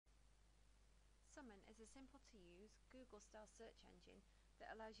is a simple to use Google style search engine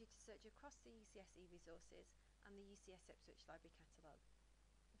that allows you to search across the UCS e-resources and the UCS Ipswich Library Catalogue.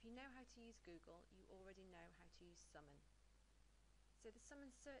 If you know how to use Google, you already know how to use Summon. So the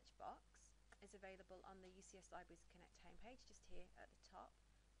Summon search box is available on the UCS Libraries Connect homepage just here at the top,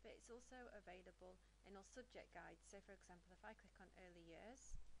 but it's also available in all subject guides. So for example, if I click on early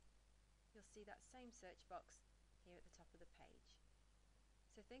years, you'll see that same search box here at the top of the page.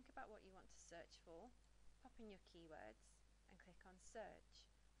 So think about what you want to search for, pop in your keywords and click on search.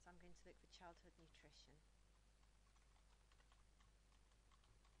 So I'm going to look for childhood nutrition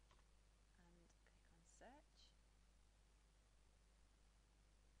and click on search.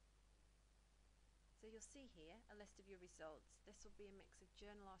 So you'll see here a list of your results. This will be a mix of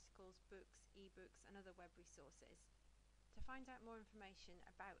journal articles, books, ebooks and other web resources. To find out more information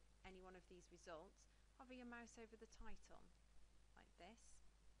about any one of these results, hover your mouse over the title, like this.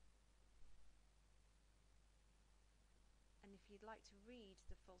 And if you'd like to read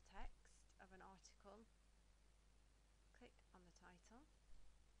the full text of an article, click on the title.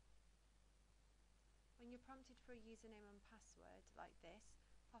 When you're prompted for a username and password like this,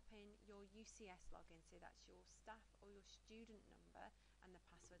 pop in your UCS login, so that's your staff or your student number and the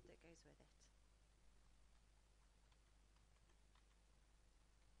password that goes with it.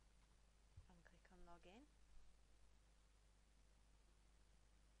 And click on login.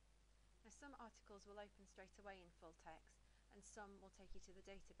 Now some articles will open straight away in full text and some will take you to the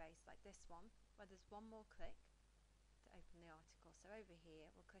database like this one, where there's one more click to open the article. So over here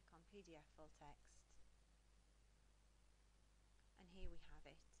we'll click on PDF full text. And here we have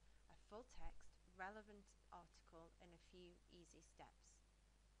it, a full text, relevant article in a few easy steps.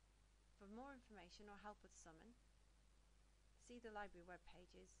 For more information or help with Summon, see the library web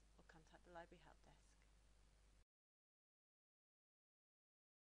pages or contact the Library Help Desk.